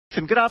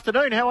And good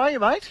afternoon. How are you,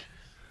 mate?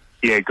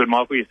 Yeah, good,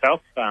 Michael.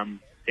 Yourself? Very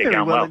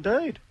going well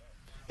indeed.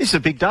 This is a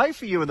big day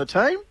for you and the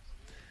team.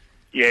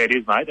 Yeah, it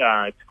is, mate.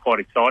 It's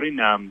quite exciting.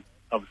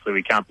 Obviously,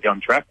 we can't be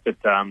on track, but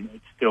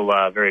it's still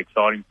very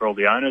exciting for all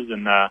the owners,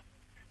 and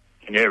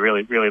yeah,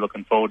 really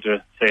looking forward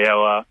to see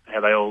how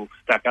they all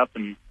stack up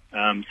and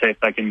see if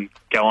they can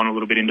go on a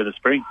little bit into the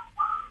spring.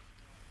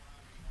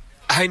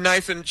 Hey,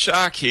 Nathan,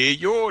 Shark here.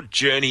 Your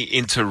journey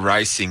into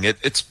racing,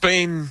 it's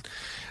been...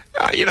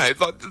 like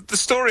the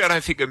story, I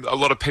don't think a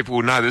lot of people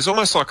will know. There's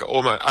almost like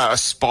a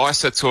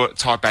Spicer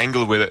type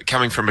angle with it,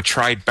 coming from a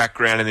trade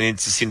background and then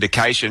into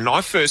syndication.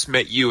 I first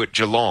met you at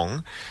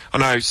Geelong.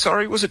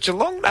 Was it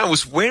Geelong? No, it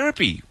was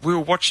Werribee. We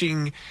were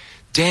watching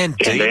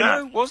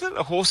Dandino, was it?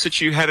 A horse that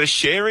you had a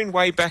share in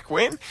way back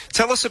when?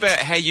 Tell us about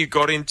how you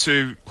got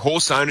into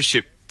horse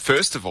ownership,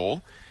 first of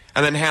all,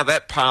 and then how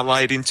that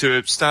parlayed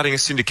into starting a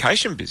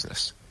syndication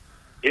business.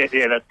 Yeah,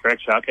 that's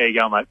correct, Shark. How you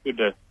going, mate?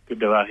 Good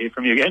to hear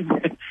from you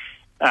again.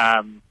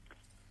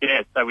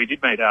 So we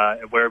did meet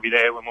at Werribee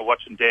there when we were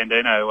watching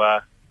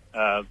Dandino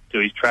do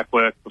his track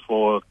work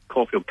before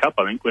Caulfield Cup,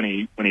 I think, when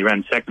he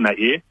ran second that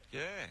year.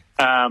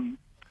 Yeah.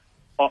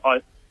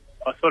 I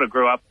sort of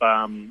grew up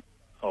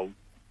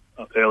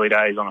early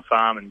days on a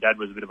farm, and Dad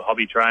was a bit of a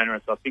hobby trainer,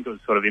 so I think it was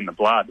sort of in the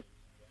blood.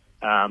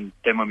 Then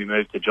when we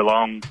moved to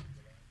Geelong,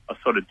 I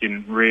sort of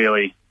didn't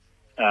really,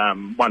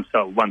 once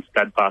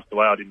Dad passed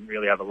away, I didn't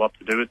really have a lot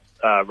to do with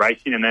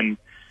racing, and then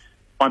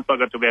once I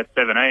got to about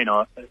 17,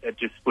 it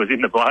just was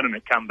in the blood, and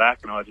it come back,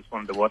 and I just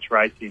wanted to watch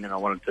racing, and I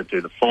wanted to do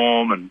the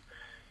form, and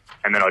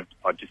then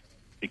I just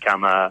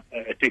become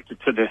addicted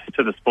to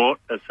the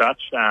sport as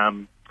such.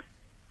 And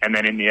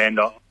then in the end,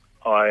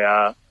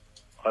 I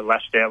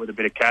lashed out with a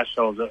bit of cash.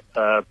 I was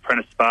a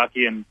apprentice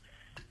Sparky, and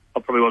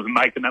I probably wasn't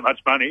making that much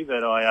money,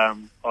 but I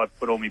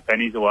put all my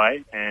pennies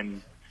away,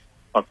 and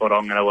I thought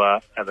I'm going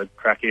to have a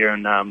crack here,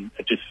 and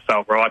it just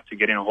felt right to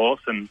get in a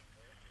horse. And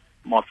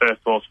my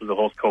first horse was a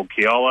horse called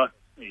Keola.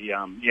 He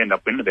ended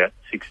up winning about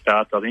 6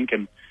 starts, I think,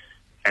 and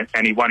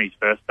he won his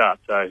first start.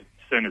 So as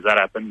soon as that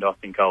happened, I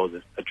think I was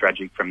a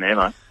tragic from there,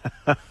 mate.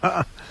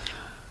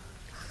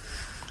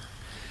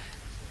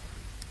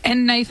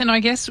 And Nathan,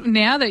 I guess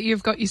now that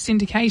you've got your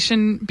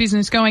syndication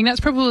business going, that's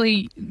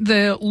probably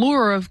the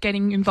lure of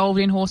getting involved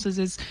in horses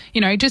is,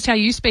 just how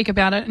you speak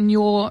about it and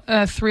your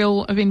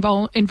thrill of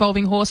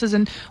involving horses,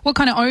 and what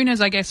kind of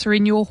owners, I guess, are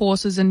in your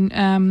horses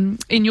and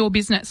in your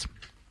business.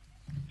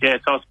 Yeah,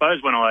 so I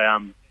suppose when I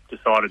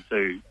decided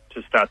to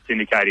start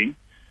syndicating,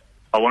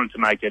 I wanted to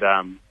make it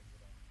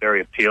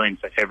very appealing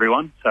for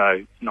everyone.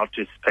 So not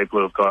just people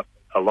who have got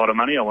a lot of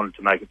money. I wanted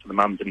to make it for the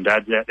mums and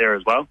dads out there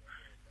as well.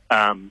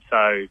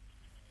 So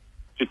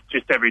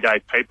just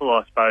everyday people,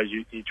 I suppose.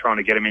 You're trying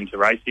to get them into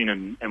racing,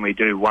 and we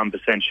do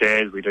 1%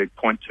 shares. We do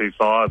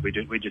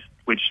 0.25. We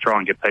just try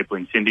and get people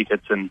in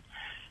syndicates and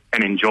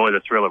enjoy the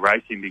thrill of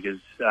racing, because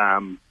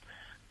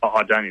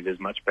I don't think there's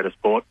much better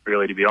sport,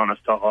 really, to be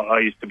honest. I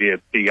used to be a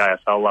big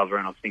AFL lover,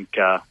 and I think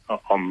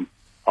I'm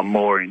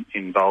more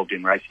involved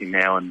in racing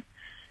now, and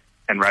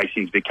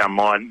racing's become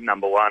my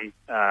number one.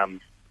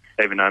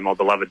 Even though my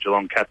beloved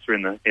Geelong Cats are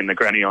in the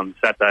granny on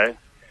Saturday,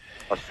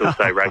 I still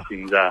say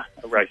racing's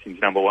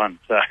number one.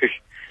 So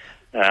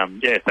so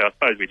I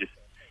suppose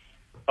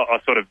I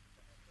sort of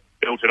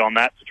built it on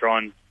that to try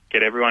and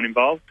get everyone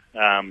involved,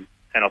 and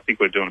I think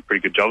we're doing a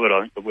pretty good job of it.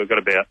 I think we've got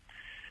about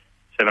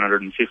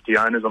 750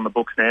 owners on the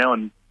books now,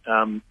 and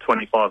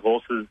 25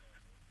 horses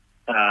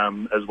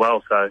as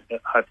well. So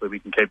hopefully we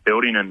can keep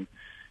building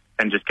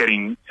and just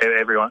getting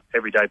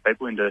everyday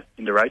people into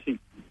racing.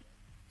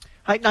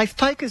 Hey, Nath,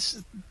 take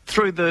us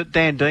through the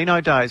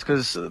Dandino days,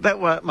 because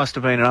that must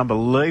have been an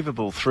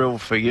unbelievable thrill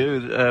for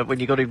you when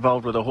you got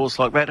involved with a horse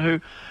like that,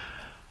 who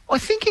I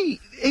think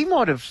he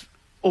might have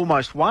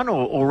almost won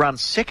or run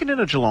second in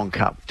a Geelong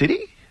Cup, did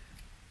he?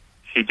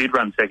 He did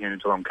run second in a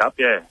Geelong Cup,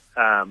 yeah.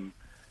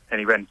 And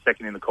he ran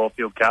second in the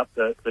Caulfield Cup.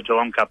 The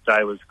Geelong Cup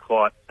day was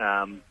quite...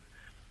 it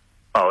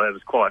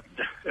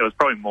was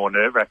probably more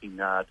nerve-wracking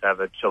to have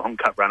a Geelong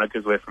Cup runner,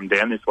 because we're from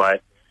down this way,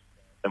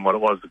 than what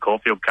it was the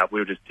Caulfield Cup. We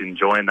were just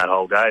enjoying that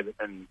whole day.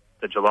 And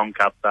the Geelong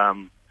Cup,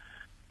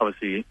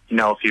 obviously,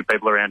 a few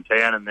people around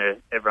town,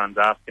 and everyone's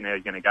asking how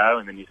you're going to go,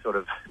 and then you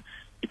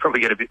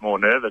probably get a bit more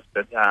nervous.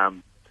 But,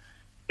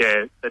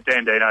 the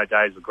Dandino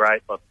days were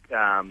great. Like,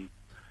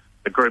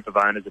 the group of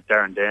owners at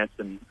Darren Dance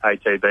and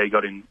ATB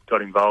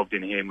got involved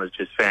in him was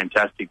just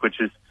fantastic, which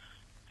is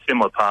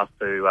similar path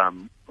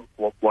to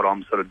what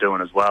I'm sort of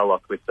doing as well,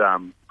 like with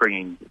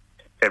bringing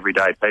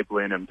everyday people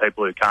in, and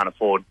people who can't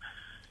afford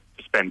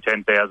to spend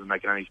 $10,000, they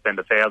can only spend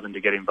 $1,000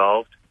 to get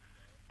involved.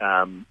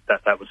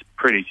 That was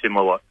pretty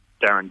similar what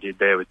Darren did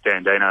there with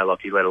Dandino. Like,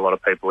 he let a lot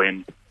of people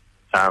in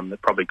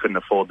that probably couldn't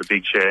afford the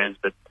big shares,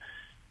 but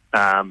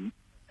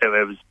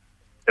it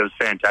was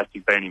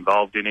fantastic being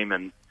involved in him,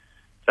 and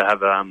to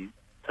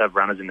have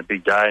runners in the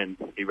big day. And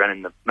he ran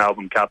in the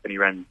Melbourne Cup, and he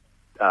ran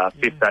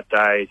fifth that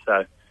day.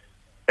 So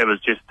it was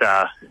just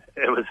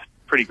it was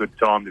a pretty good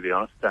time, to be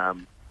honest.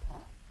 And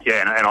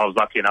I was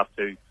lucky enough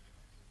to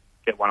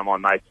get one of my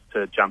mates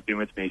to jump in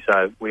with me,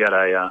 so we had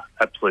a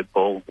absolute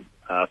ball.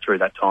 through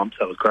that time,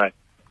 so it was great.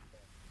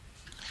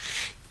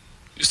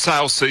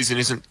 Sales season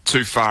isn't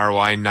too far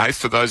away, Nath.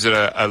 For those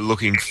that are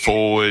looking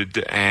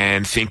forward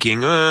and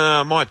thinking,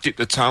 I might dip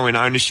the toe in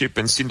ownership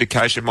and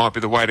syndication might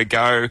be the way to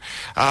go.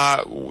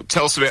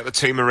 Tell us about the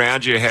team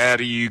around you. How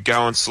do you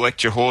go and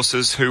select your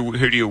horses? Who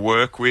do you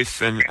work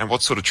with, and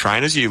what sort of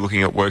trainers are you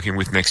looking at working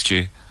with next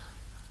year?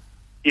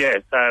 Yeah,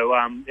 so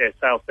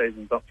sales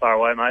season's not far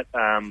away, mate.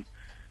 I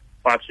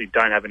actually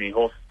don't have any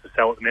horses to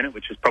sell at the minute,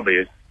 which is probably,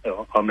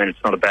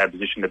 it's not a bad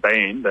position to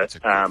be in, but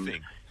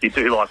you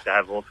do like to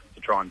have horses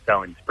to try and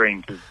sell in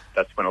spring, because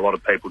that's when a lot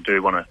of people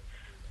do want to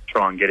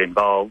try and get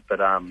involved. But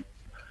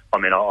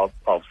I'll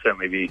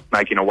certainly be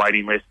making a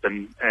waiting list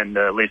and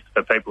a list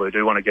for people who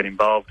do want to get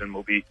involved, and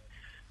we'll be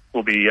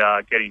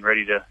getting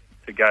ready to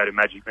go to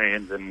Magic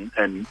Millions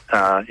and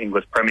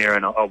English Premier,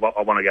 and I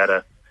want to go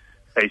to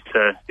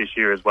Easter this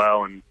year as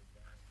well, and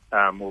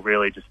we'll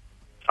really just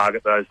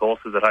target those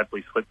horses that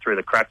hopefully slip through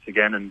the cracks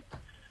again. And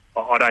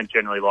I don't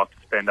generally like to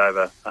spend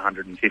over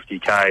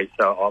 150k,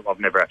 so I've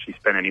never actually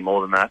spent any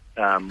more than that.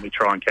 We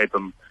try and keep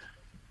them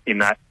in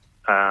that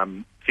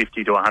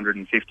 50 to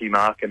 150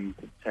 mark, and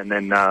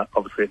then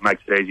obviously it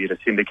makes it easier to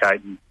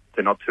syndicate, and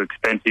they're not too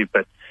expensive.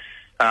 But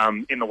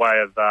in the way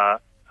of us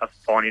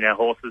finding our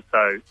horses,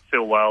 so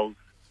Phil Wells,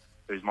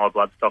 who's my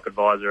bloodstock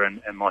advisor,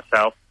 and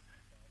myself,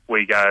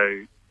 we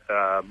go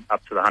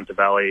up to the Hunter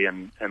Valley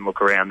and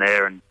look around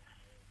there, and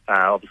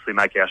obviously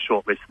make our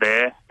short list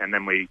there, and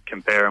then we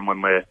compare them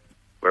when we're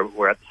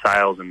at the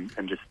sales,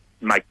 and just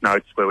make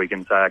notes where we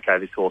can say, okay,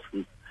 this horse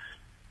is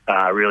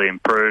really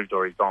improved,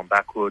 or he's gone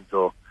backwards,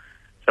 or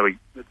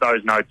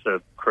those notes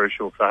are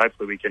crucial. So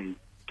hopefully we can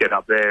get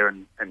up there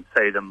and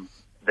see them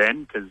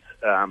then, because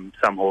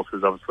some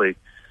horses obviously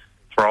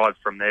thrive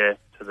from there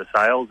to the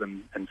sales,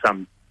 and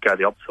some go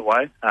the opposite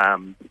way.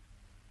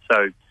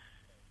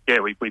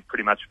 We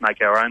pretty much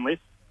make our own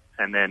list,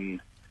 and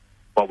then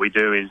what we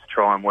do is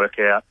try and work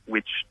out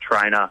which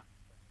trainer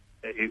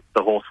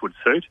the horse would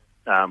suit,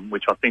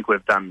 which I think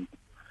we've done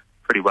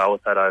pretty well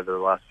with that over the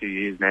last few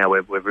years now.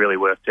 We've really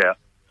worked out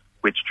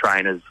which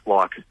trainers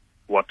like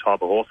what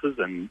type of horses,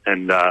 and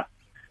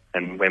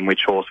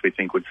which horse we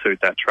think would suit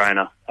that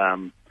trainer.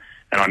 And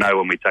I know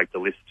when we take the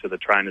list to the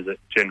trainers, it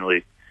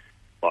generally,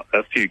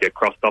 a few get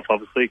crossed off,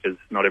 obviously, because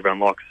not everyone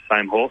likes the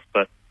same horse,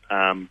 but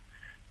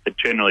it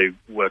generally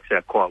works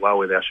out quite well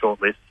with our short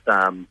list.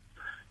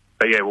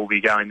 But yeah, we'll be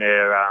going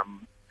there,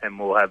 and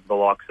we'll have the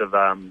likes of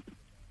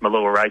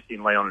Malua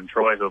Racing, Leon and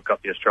Troy, who have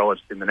got the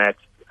astrologist in the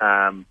next.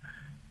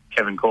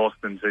 Kevin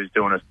Corstens, who's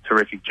doing a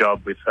terrific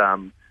job with our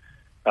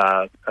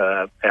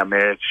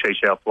mare, She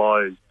Shall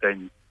Fly, who's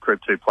been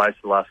Group 2 place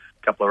the last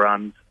couple of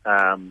runs.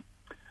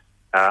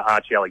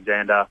 Archie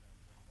Alexander,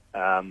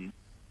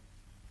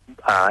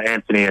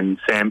 Anthony and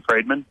Sam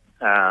Friedman,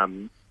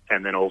 and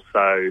then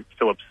also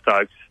Philip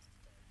Stokes.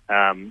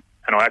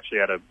 And I actually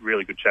had a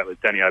really good chat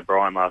with Danny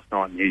O'Brien last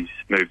night, and he's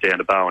moved down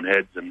to Bowen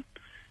Heads, and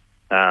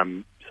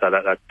so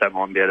that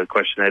might be out of the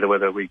question either,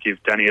 whether we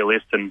give Danny a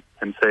list and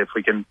see if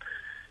we can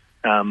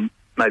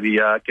maybe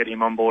get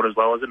him on board as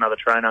well as another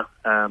trainer.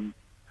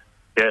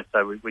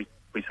 So we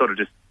sort of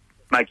just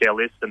make our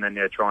list, and then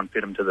try and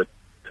fit them to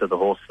the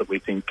horse that we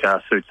think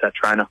suits that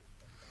trainer.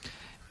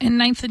 And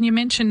Nathan, you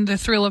mentioned the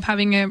thrill of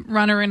having a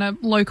runner in a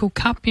local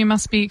cup. You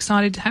must be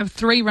excited to have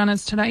 3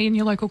 runners today in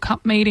your local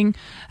cup meeting,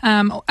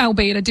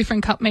 albeit a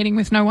different cup meeting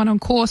with no one on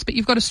course. But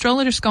you've got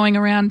Astrologist going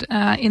around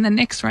in the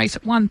next race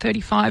at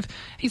 1:35.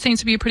 He seems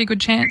to be a pretty good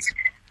chance.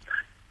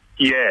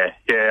 The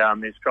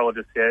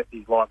Astrologist,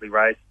 he's lightly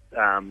raced.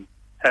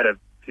 Had a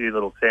few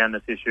little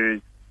soundness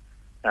issues,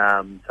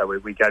 so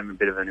we gave him a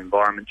bit of an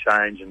environment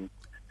change and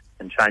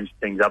changed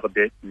things up a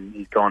bit, and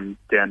he's gone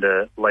down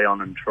to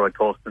Leon and Troy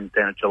Corstens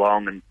down at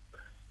Geelong, and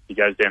he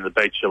goes down to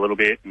the beach a little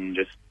bit, and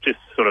just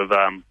sort of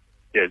a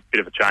bit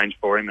of a change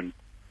for him, and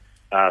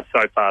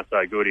so far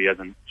so good. He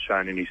hasn't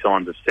shown any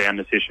signs of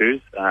soundness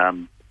issues.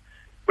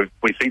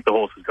 We think the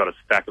horse has got a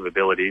stack of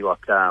ability. I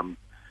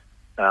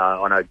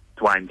know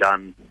Dwayne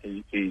Dunn,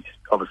 he's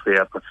obviously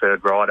our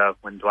preferred rider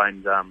when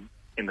Dwayne's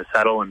in the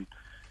saddle, and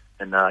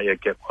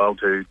get well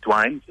to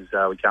Dwayne, because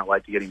we can't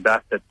wait to get him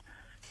back. But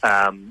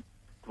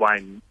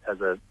Dwayne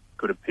has a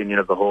good opinion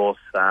of the horse.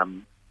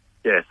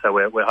 So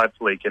we're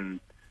hopefully can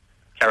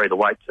carry the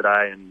weight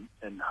today,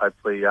 and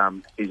hopefully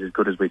he's as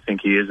good as we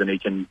think he is, and he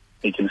can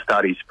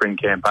start his spring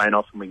campaign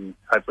off, and we can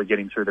hopefully get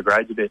him through the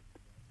grades a bit.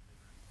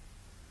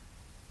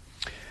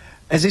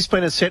 Has this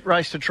been a set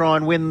race to try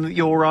and win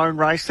your own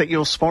race that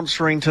you're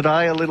sponsoring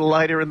today a little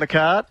later in the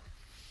card?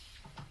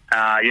 So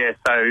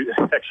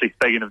actually,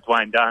 speaking of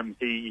Dwayne Dunn,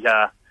 he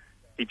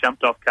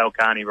jumped off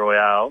Calcani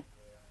Royale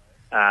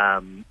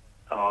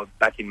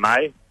back in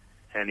May,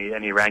 and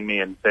he rang me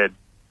and said,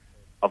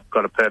 I've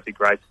got a perfect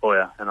race for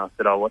you. And I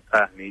said, oh, what's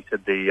that? And he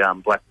said,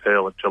 the Black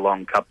Pearl at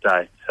Geelong Cup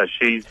Day. So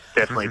she's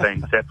definitely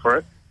been set for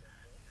it.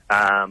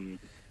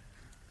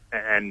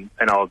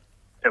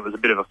 It was a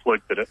bit of a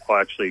fluke that I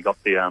actually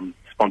got the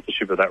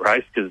sponsorship of that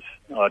race, because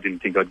I didn't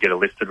think I'd get a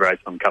listed race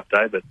on Cup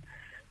Day, but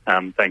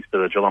thanks to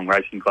the Geelong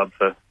Racing Club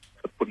for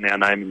putting our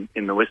name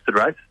in the listed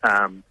race.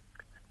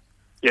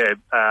 Yeah,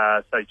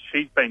 so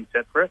she's been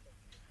separate.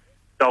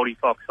 Goldie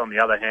Fox, on the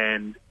other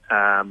hand,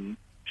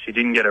 she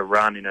didn't get a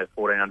run in her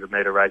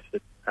 1,400-metre race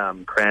at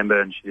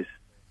Cranbourne. She just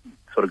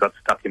sort of got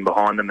stuck in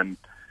behind them and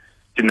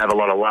didn't have a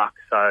lot of luck.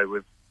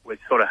 So we've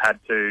sort of had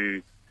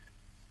to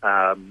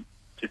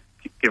just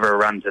give her a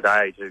run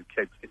today to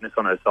keep fitness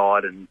on her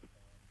side, and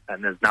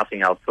there's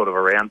nothing else sort of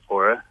around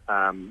for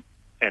her.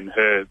 And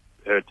her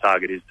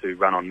target is to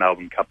run on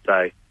Melbourne Cup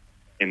Day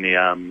in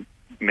the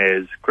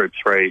Mares Group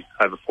 3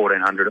 over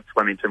 1,400 at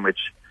Flemington, which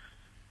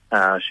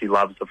she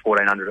loves the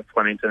 1,400 at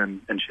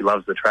Flemington, and she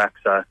loves the track.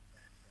 So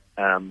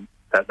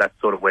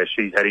that's sort of where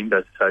she's heading.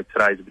 So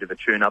today's a bit of a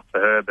tune-up for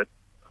her, but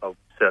I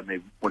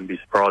certainly wouldn't be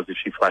surprised if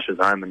she flashes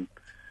home and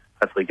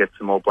hopefully gets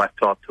some more black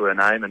type to her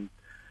name,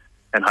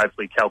 and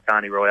hopefully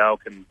Calcani Royale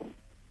can,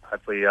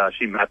 hopefully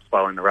she maps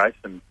well in the race,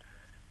 and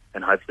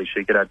hopefully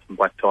she could add some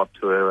black type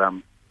to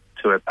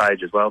her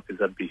page as well, because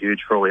that'd be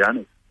huge for all the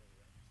owners.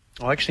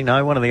 I actually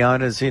know one of the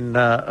owners in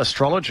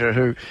Astrologer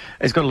who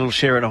has got a little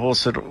share in a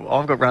horse that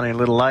I've got running a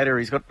little later.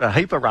 He's got a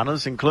heap of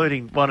runners,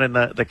 including one in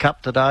the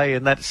Cup today,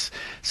 and that's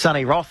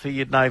Sonny Roth, who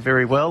you'd know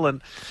very well.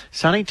 And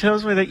Sonny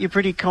tells me that you're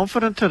pretty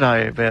confident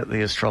today about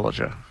the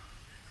Astrologer.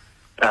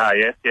 Yeah,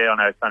 I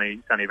know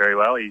Sonny very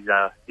well. He's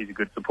a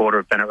good supporter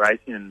of Bennett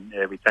Racing, and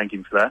we thank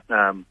him for that.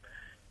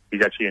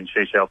 He's actually in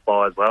She Shall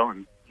Fly as well,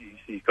 and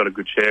he's got a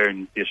good share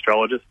in the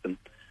Astrologist. And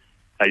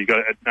you've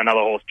got another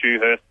horse,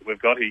 Dewhurst, that we've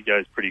got. He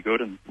goes pretty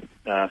good, and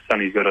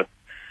Sonny's got a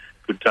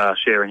good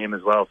share in him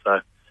as well.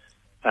 So,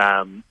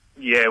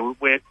 we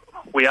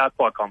are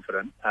quite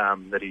confident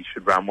that he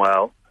should run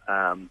well.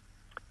 I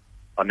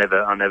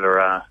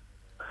never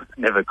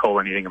call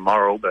anything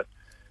immoral, but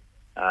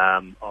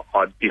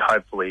I'd be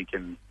hopeful he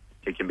can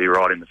be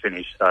right in the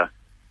finish. So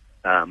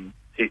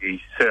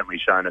he's certainly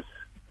shown us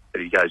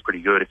that he goes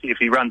pretty good. If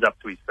he runs up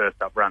to his first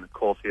up run at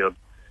Caulfield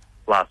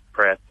last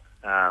prep,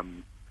 I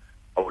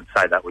would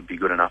say that would be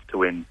good enough to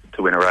win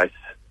a race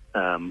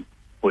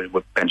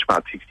with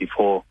benchmark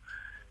 64.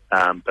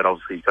 But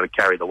obviously he's got to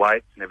carry the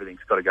weight and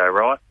everything's got to go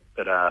right.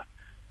 But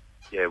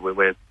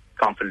we're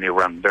confident he'll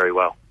run very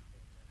well.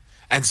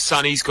 And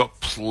Sonny's got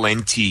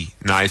plenty,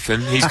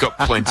 Nathan. He's got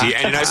plenty.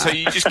 And, so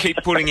you just keep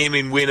putting him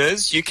in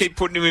winners. You keep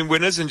putting him in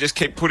winners and just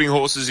keep putting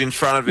horses in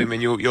front of him,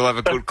 and you'll have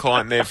a good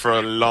client there for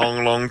a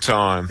long, long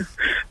time.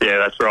 Yeah,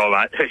 that's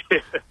right,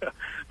 mate.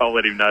 I'll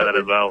let him know that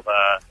as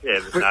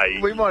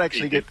well. We might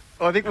actually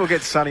I think we'll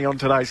get Sonny on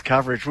today's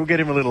coverage. We'll get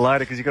him a little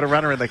later because he's got a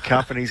runner in the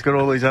Cup and he's got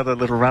all these other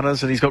little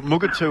runners, and he's got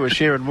Mugatu, a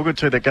share in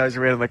Mugatu that goes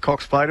around in the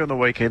Cox Plate on the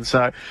weekend.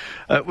 So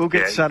we'll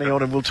get Sonny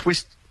on and we'll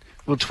twist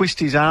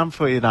his arm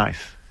for you,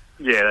 Nath.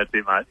 Yeah, that's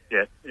it, mate.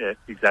 Yeah,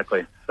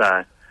 exactly.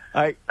 So,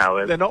 hey,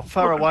 they're not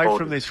far away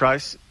from this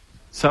race,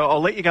 so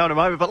I'll let you go in a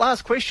moment. But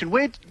last question,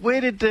 where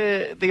did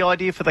the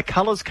idea for the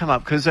colours come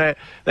up? Because they're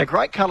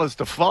great colours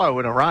to follow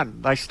in a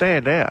run. They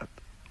stand out.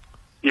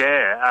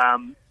 Yeah,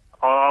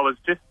 I was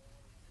just...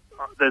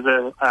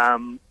 There's I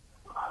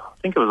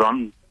think it was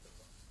on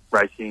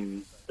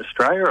Racing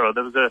Australia, or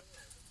there was a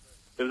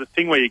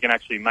thing where you can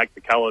actually make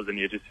the colours and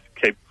you just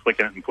keep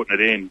flicking it and putting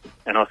it in.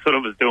 And I sort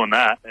of was doing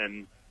that,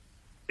 and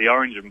the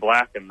orange and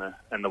black and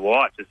the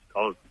white,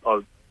 I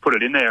put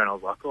it in there, and I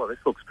was like, oh, this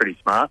looks pretty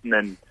smart.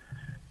 And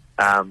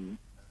then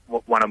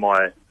one of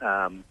my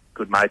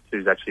good mates,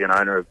 who's actually an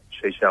owner of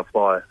She Shall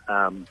Fly,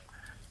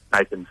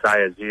 Nathan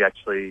Sayers, he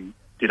actually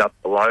did up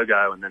the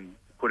logo and then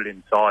put it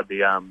inside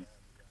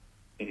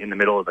in the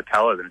middle of the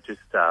colours, and it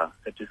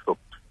just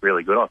looked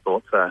really good, I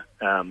thought. So,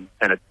 and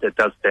it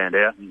does stand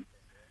out, and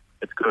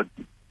it's good.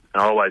 And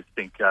I always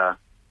think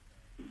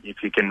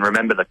if you can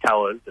remember the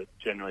colours, it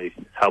generally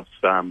helps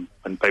when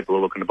people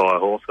are looking to buy a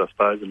horse, I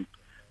suppose, and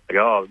they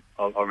go,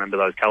 oh, I'll remember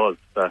those colours.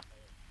 So,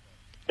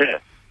 yeah.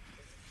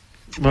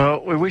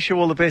 Well, we wish you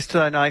all the best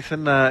today,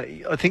 Nathan.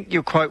 I think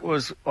your quote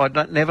was,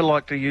 I'd never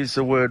like to use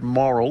the word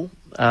moral,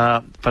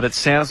 but it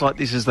sounds like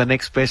this is the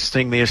next best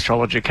thing, the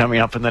Astrologer coming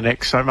up in the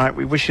next. So, mate,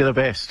 we wish you the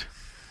best.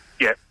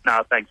 Yeah,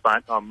 no, thanks,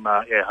 mate.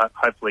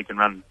 Hopefully he can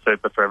run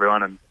super for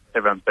everyone, and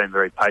everyone's been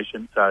very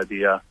patient, so it'd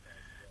be a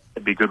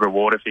good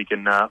reward if he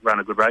can run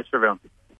a good race for everyone.